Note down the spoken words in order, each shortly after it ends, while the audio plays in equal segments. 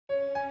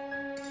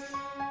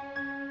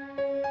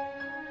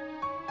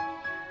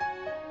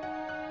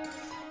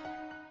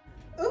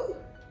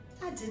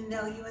Didn't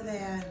know you were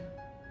there.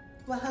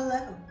 Well,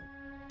 hello.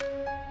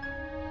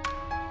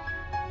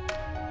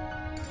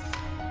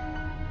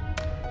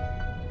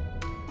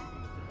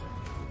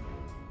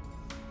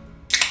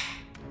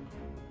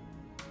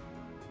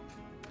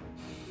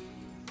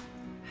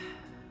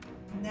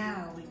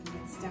 Now we can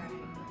get started.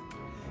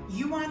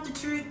 You want the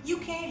truth? You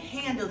can't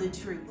handle the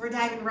truth. We're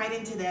diving right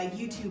into the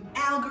YouTube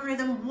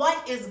algorithm.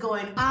 What is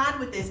going on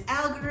with this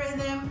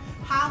algorithm?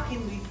 How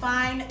can we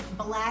find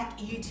Black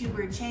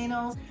YouTuber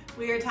channels?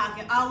 We are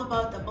talking all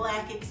about the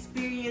Black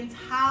experience,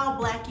 how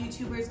Black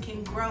YouTubers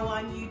can grow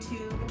on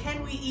YouTube.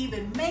 Can we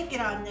even make it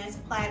on this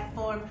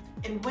platform?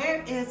 And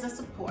where is the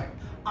support?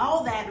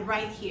 All that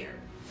right here.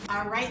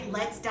 All right,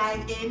 let's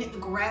dive in.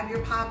 Grab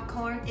your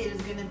popcorn. It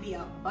is gonna be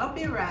a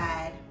bumpy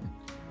ride.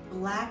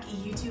 Black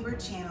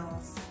YouTuber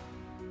channels.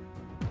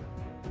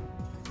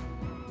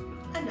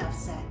 Enough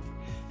said.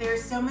 There are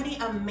so many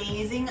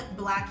amazing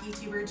Black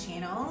YouTuber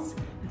channels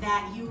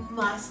that you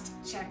must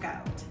check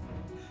out.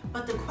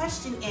 But the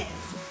question is,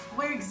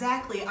 where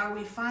exactly are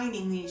we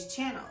finding these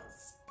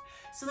channels?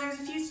 So there's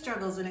a few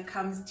struggles when it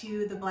comes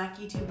to the Black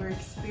YouTuber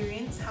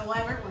experience.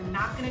 However, we're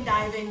not gonna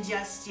dive in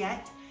just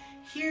yet.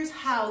 Here's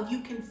how you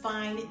can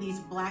find these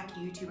Black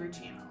YouTuber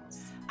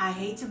channels. I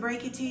hate to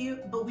break it to you,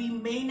 but we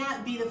may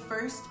not be the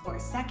first or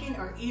second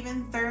or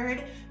even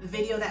third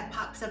video that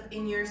pops up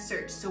in your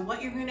search. So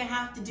what you're gonna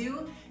have to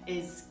do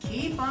is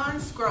keep on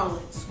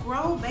scrolling.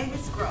 Scroll, baby,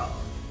 scroll,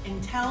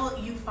 until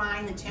you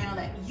find the channel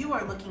that you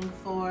are looking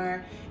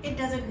for. It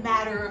doesn't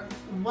matter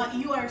what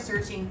you are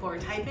searching for.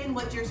 Type in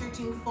what you're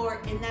searching for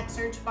in that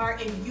search bar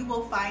and you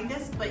will find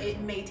us, but it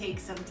may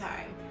take some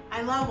time.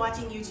 I love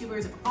watching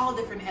YouTubers of all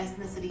different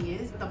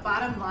ethnicities. The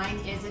bottom line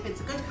is if it's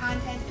good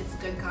content, it's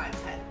good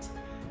content.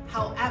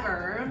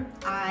 However,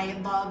 I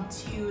love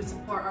to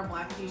support our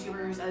Black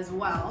YouTubers as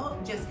well,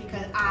 just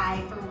because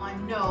I, for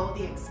one, know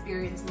the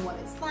experience and what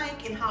it's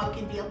like and how it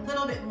can be a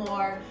little bit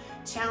more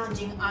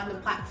challenging on the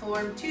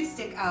platform to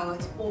stick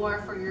out or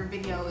for your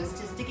videos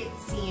just to get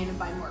seen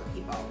by more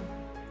people.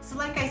 So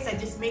like I said,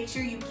 just make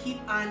sure you keep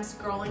on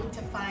scrolling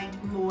to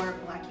find more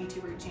Black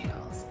YouTuber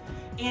channels.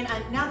 And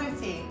another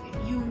thing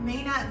you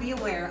may not be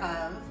aware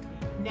of,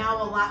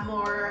 now a lot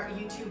more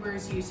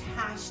YouTubers use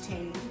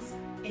hashtags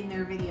in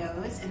their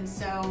videos, and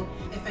so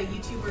if a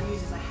YouTuber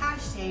uses a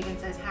hashtag and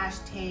says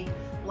hashtag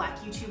Black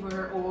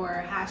YouTuber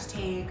or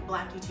hashtag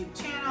Black YouTube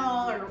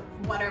channel or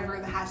whatever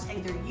the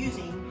hashtag they're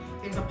using,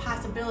 there's a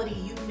possibility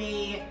you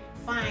may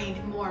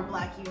find more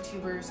Black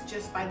YouTubers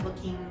just by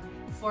looking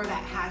for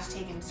that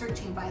hashtag and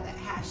searching by that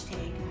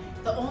hashtag.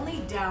 The only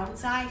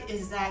downside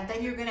is that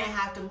then you're gonna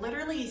have to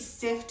literally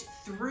sift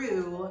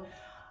through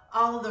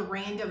all of the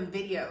random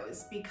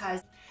videos,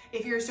 because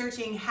if you're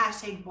searching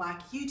hashtag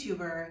Black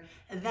YouTuber,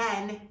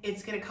 then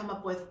it's gonna come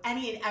up with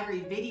any and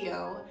every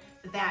video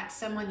that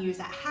someone used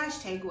that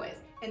hashtag with.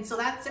 And so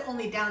that's the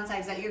only downside,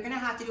 is that you're gonna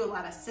have to do a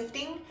lot of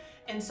sifting.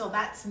 And so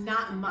that's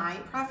not my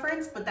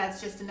preference, but that's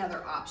just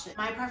another option.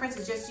 My preference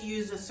is just to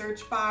use the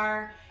search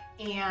bar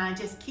and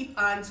just keep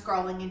on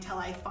scrolling until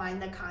I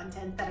find the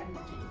content that I'm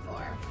looking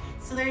for.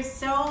 So there's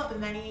so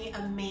many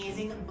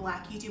amazing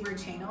Black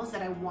YouTuber channels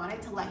that I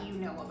wanted to let you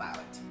know about.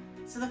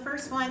 So the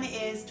first one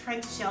is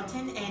Trent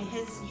Shelton, and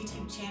his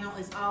YouTube channel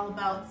is all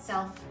about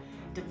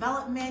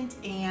self-development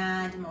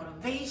and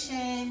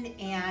motivation.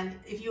 And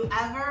if you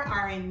ever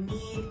are in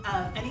need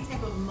of any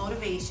type of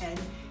motivation,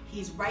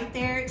 he's right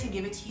there to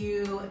give it to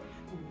you.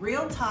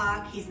 Real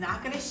talk. He's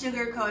not gonna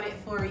sugarcoat it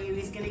for you.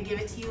 He's gonna give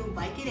it to you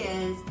like it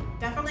is.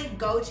 Definitely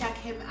go check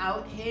him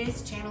out.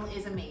 His channel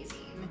is amazing.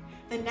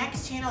 The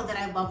next channel that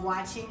I love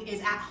watching is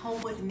At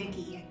Home with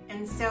Nikki.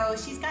 And so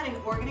she's got an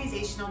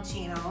organizational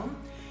channel.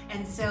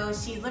 And so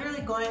she's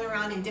literally going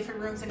around in different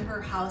rooms in her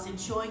house and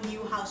showing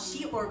you how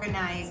she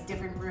organized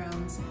different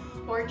rooms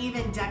or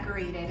even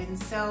decorated.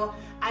 And so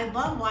I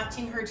love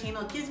watching her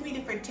channel. It gives me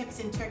different tips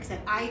and tricks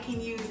that I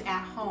can use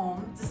at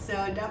home. So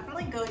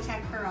definitely go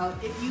check her out.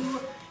 If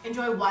you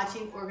enjoy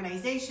watching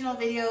organizational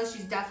videos,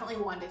 she's definitely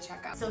one to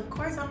check out. So of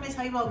course I'm gonna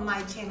tell you about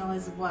my channel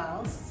as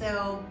well.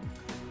 So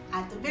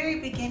at the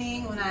very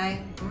beginning, when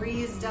I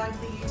breezed onto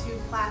the YouTube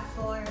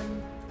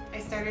platform, I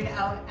started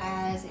out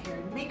as a hair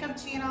and makeup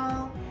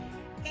channel.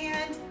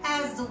 And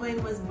as the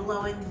wind was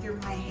blowing through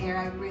my hair,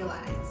 I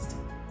realized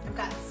I've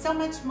got so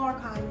much more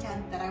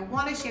content that I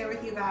want to share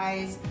with you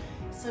guys.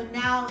 So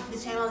now the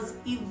channel has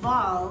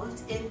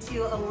evolved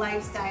into a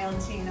lifestyle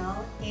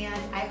channel,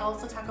 and I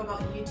also talk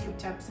about YouTube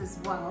tips as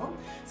well.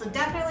 So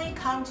definitely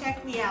come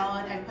check me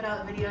out. I put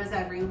out videos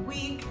every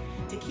week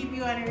to keep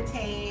you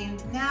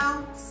entertained.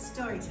 Now,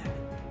 story time.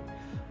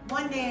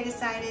 One day I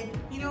decided,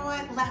 you know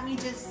what, let me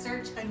just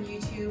search on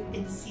YouTube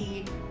and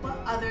see what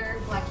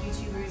other Black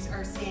YouTubers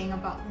are saying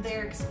about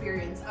their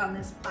experience on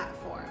this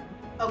platform.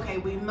 Okay,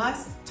 we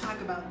must talk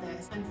about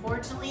this.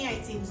 Unfortunately,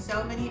 I've seen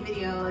so many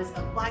videos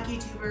of Black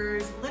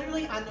YouTubers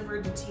literally on the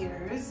verge of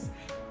tears,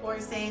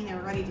 or saying they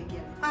were ready to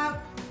give up,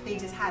 they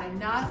just had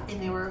enough,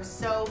 and they were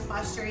so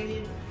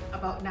frustrated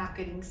about not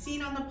getting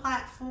seen on the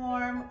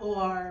platform,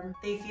 or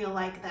they feel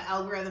like the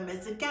algorithm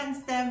is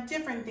against them,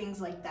 different things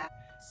like that.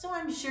 So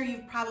I'm sure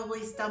you've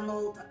probably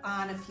stumbled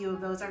on a few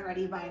of those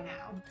already by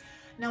now.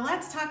 Now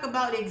let's talk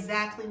about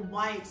exactly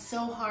why it's so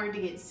hard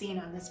to get seen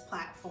on this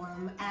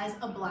platform as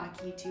a Black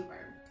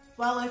YouTuber.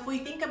 Well, if we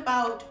think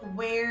about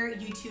where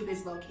YouTube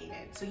is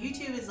located, so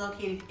YouTube is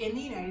located in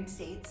the United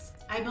States.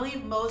 I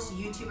believe most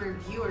YouTuber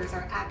viewers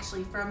are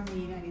actually from the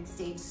United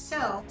States.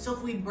 So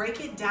if we break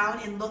it down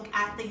and look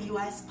at the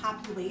US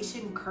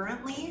population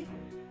currently,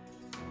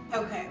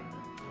 okay,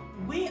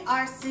 we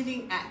are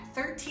sitting at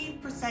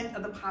 13%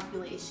 of the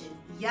population.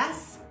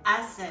 Yes,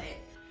 I said it.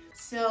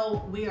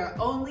 So we are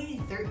only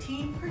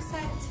 13%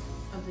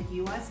 of the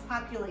US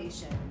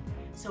population.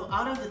 So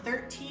out of the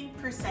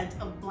 13%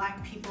 of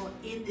Black people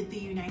in the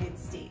United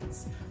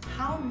States,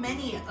 how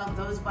many of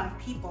those Black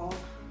people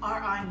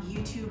are on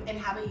YouTube and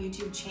have a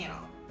YouTube channel?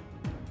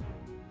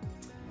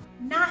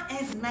 Not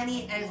as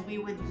many as we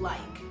would like.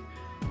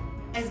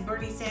 As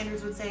Bernie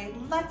Sanders would say,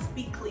 let's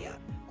be clear.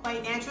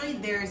 Quite naturally,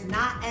 there's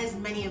not as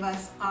many of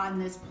us on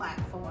this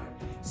platform.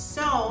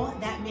 So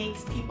that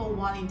makes people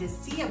wanting to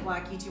see a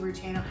Black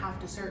YouTuber channel have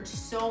to search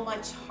so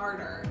much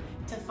harder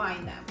to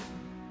find them.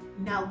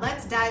 Now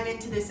let's dive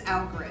into this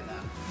algorithm.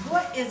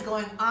 What is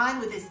going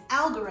on with this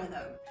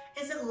algorithm?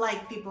 Is it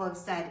like people have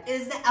said?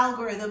 Is the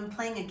algorithm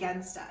playing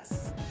against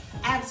us?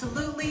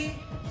 Absolutely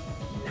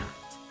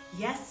not.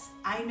 Yes,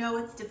 I know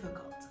it's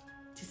difficult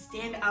to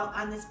stand out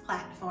on this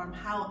platform.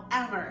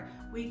 However,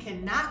 we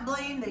cannot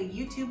blame the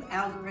YouTube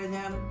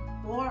algorithm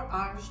for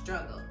our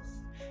struggles.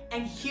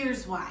 And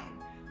here's why.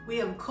 We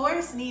of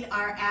course need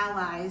our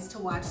allies to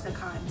watch the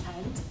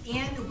content,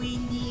 and we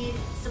need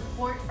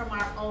support from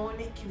our own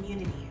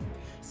community.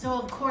 So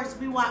of course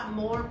we want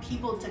more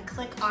people to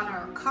click on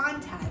our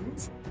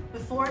content.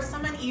 Before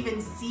someone even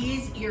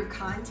sees your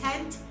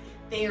content,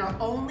 they are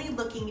only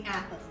looking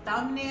at the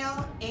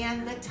thumbnail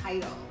and the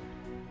title.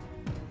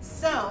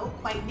 So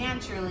quite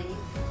naturally,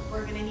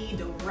 we're gonna need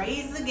to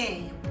raise the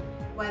game,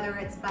 whether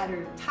it's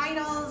better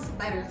titles,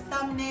 better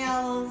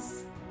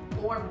thumbnails,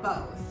 or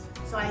both.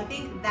 So I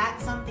think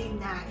that's something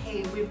that,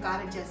 hey, we've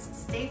got to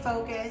just stay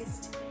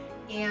focused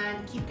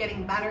and keep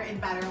getting better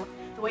and better.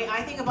 The way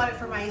I think about it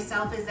for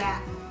myself is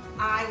that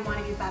I want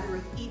to get better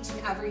with each and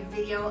every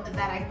video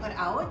that I put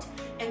out.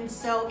 And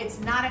so it's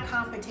not a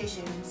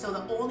competition. So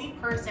the only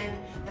person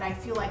that I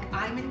feel like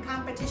I'm in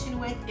competition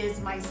with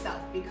is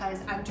myself, because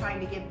I'm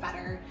trying to get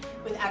better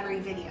with every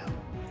video.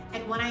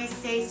 And when I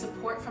say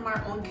support from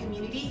our own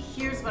community,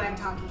 here's what I'm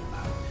talking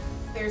about.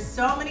 There's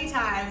so many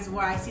times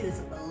where I see this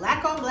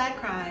Black on Black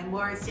crime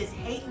where it's just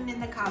hating in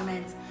the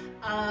comments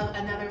of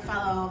another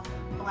fellow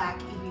Black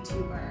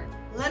YouTuber.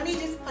 Let me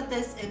just put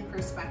this in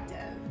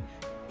perspective.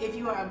 If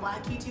you are a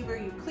Black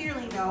YouTuber, you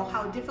clearly know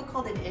how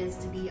difficult it is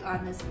to be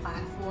on this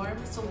platform.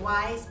 So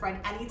why spread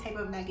any type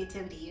of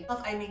negativity?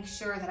 I make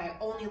sure that I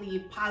only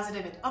leave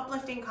positive and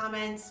uplifting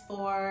comments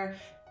for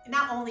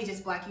not only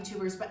just Black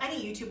YouTubers, but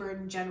any YouTuber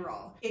in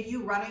general. If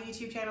you run a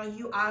YouTube channel,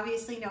 you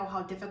obviously know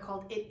how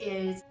difficult it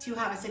is to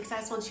have a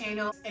successful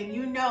channel, and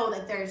you know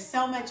that there's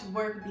so much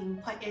work being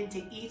put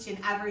into each and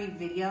every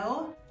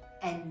video.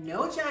 And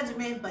no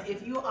judgment, but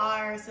if you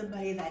are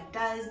somebody that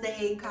does the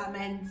hate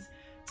comments,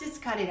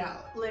 just cut it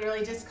out.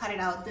 Literally just cut it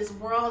out. This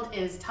world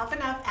is tough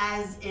enough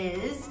as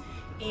is,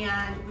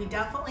 and we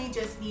definitely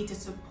just need to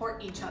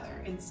support each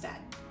other instead.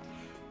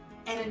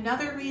 And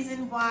another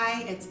reason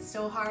why it's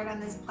so hard on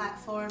this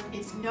platform,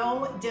 it's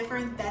no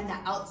different than the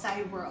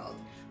outside world.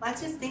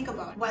 Let's just think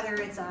about whether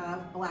it's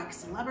a Black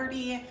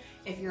celebrity,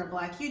 if you're a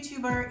Black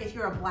YouTuber, if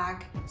you're a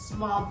Black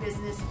small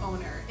business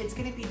owner. It's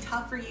gonna be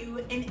tough for you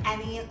in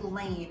any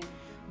lane.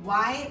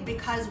 Why?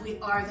 Because we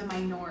are the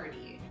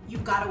minority.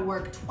 You've got to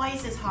work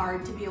twice as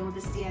hard to be able to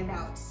stand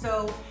out.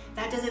 So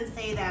that doesn't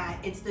say that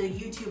it's the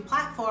YouTube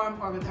platform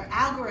or their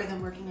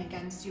algorithm working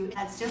against you.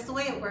 That's just the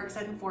way it works,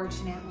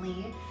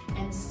 unfortunately.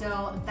 And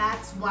so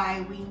that's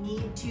why we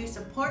need to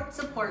support.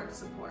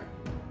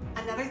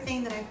 Another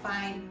thing that I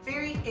find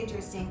very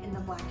interesting in the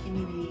Black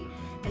community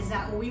is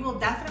that we will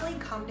definitely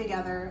come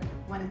together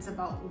when it's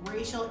about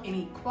racial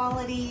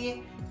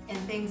inequality and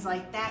things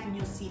like that, and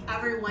you'll see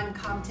everyone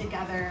come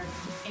together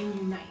and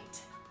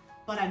unite.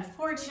 But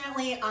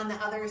unfortunately, on the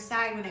other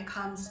side, when it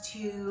comes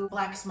to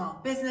Black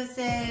small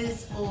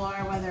businesses, or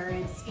whether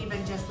it's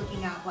even just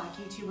looking at Black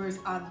YouTubers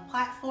on the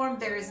platform,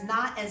 there is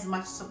not as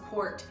much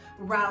support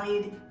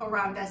rallied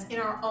around us in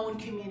our own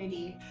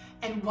community.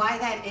 And why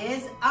that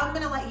is, I'm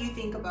gonna let you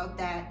think about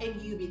that and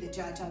you be the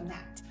judge on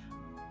that.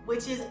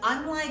 Which is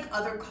unlike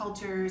other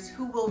cultures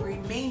who will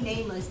remain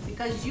nameless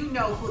because you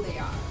know who they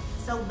are.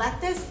 So let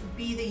this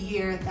be the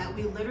year that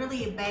we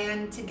literally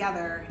band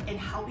together and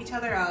help each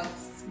other out,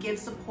 give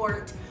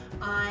support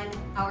on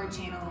our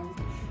channels.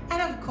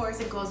 And of course,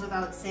 it goes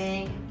without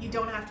saying, you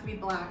don't have to be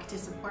Black to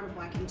support a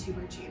Black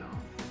YouTuber channel.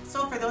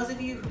 So for those of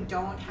you who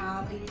don't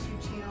have a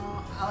YouTube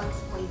channel, I'll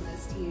explain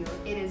this to you.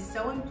 It is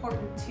so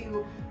important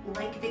to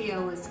like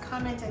videos,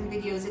 comment on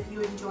videos if you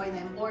enjoy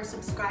them, or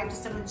subscribe to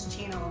someone's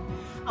channel.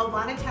 A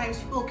lot of times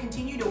people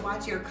continue to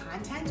watch your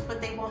content,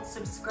 but they won't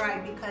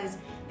subscribe because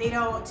they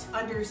don't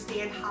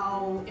understand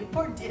how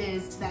important it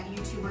is to that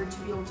YouTuber to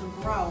be able to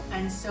grow.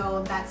 And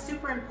so that's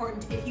super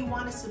important. If you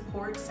want to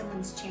support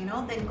someone's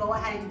channel, then go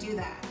ahead and do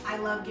that. I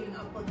love giving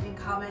uplifting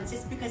comments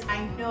just because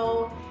I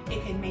know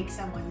it can make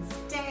someone's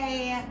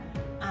day.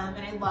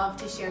 And I love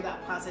to share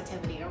that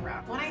positivity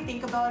around. When I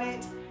think about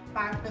it,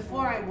 back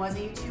before I was a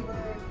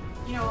YouTuber,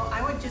 you know,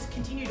 I would just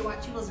continue to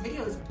watch people's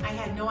videos. I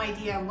had no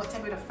idea what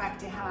type of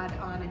effect it had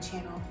on a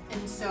channel.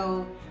 And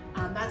so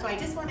that's why I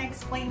just want to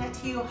explain that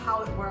to you,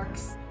 how it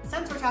works.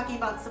 Since we're talking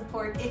about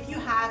support, if you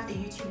have the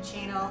YouTube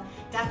channel,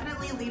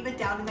 definitely leave it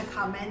down in the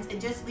comments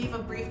and just leave a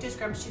brief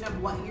description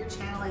of what your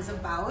channel is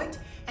about.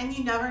 And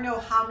you never know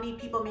how many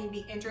people may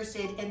be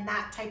interested in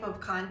that type of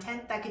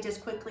content that could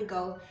just quickly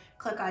go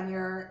click on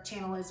your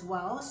channel as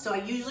well. So I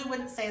usually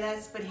wouldn't say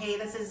this, but hey,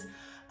 this is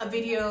a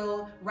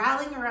video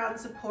rallying around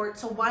support,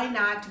 so why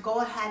not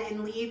go ahead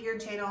and leave your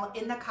channel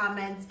in the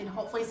comments and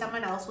hopefully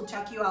someone else will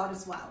check you out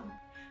as well.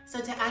 So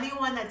to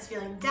anyone that's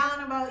feeling down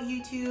about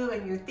YouTube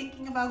and you're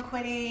thinking about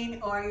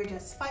quitting or you're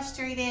just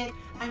frustrated,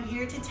 I'm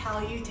here to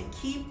tell you to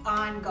keep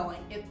on going.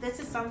 If this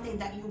is something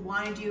that you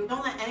want to do,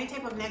 don't let any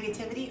type of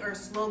negativity or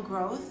slow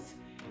growth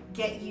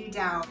get you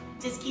down.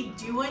 Just keep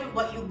doing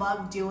what you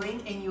love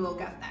doing and you will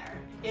get there.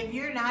 If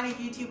you're not a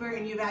YouTuber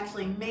and you've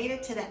actually made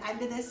it to the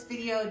end of this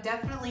video,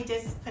 definitely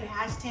just put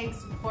hashtag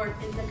support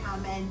in the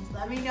comments.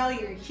 Let me know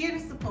you're here to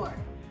support.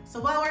 So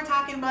while we're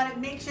talking about it,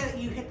 make sure that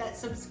you hit that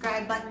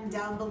subscribe button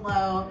down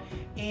below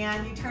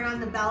and you turn on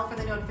the bell for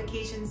the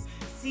notifications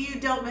so you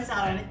don't miss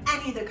out on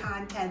any of the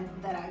content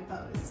that I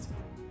post.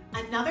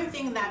 Another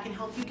thing that can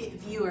help you get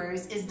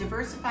viewers is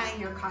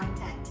diversifying your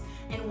content.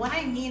 And what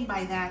I mean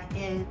by that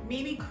is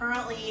maybe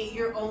currently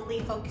you're only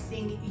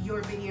focusing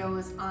your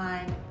videos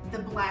on the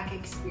Black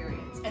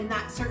experience. And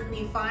that's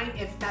certainly fine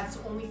if that's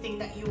the only thing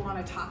that you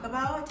want to talk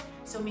about.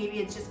 So maybe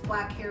it's just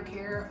Black hair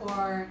care,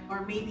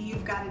 or maybe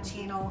you've got a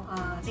channel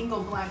on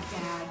single Black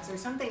dads or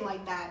something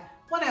like that.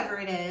 Whatever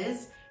it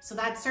is. So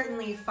that's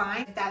certainly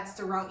fine if that's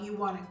the route you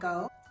want to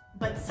go.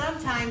 But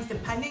sometimes,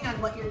 depending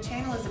on what your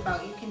channel is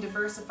about, you can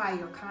diversify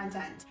your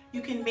content.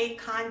 You can make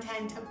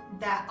content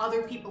that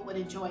other people would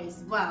enjoy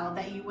as well,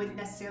 that you wouldn't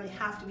necessarily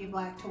have to be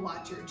Black to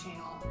watch your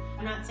channel.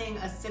 I'm not saying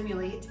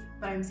assimilate,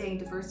 but I'm saying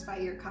diversify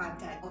your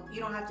content. You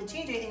don't have to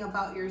change anything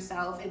about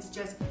yourself. It's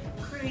just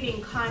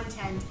creating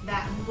content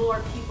that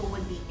more people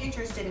would be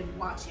interested in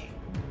watching.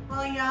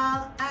 Well,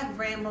 y'all, I've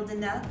rambled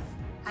enough.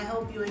 I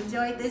hope you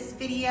enjoyed this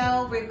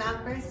video.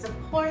 Remember,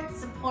 support,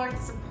 support,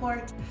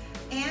 support.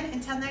 And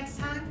until next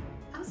time,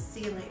 I'll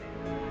see you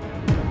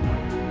later.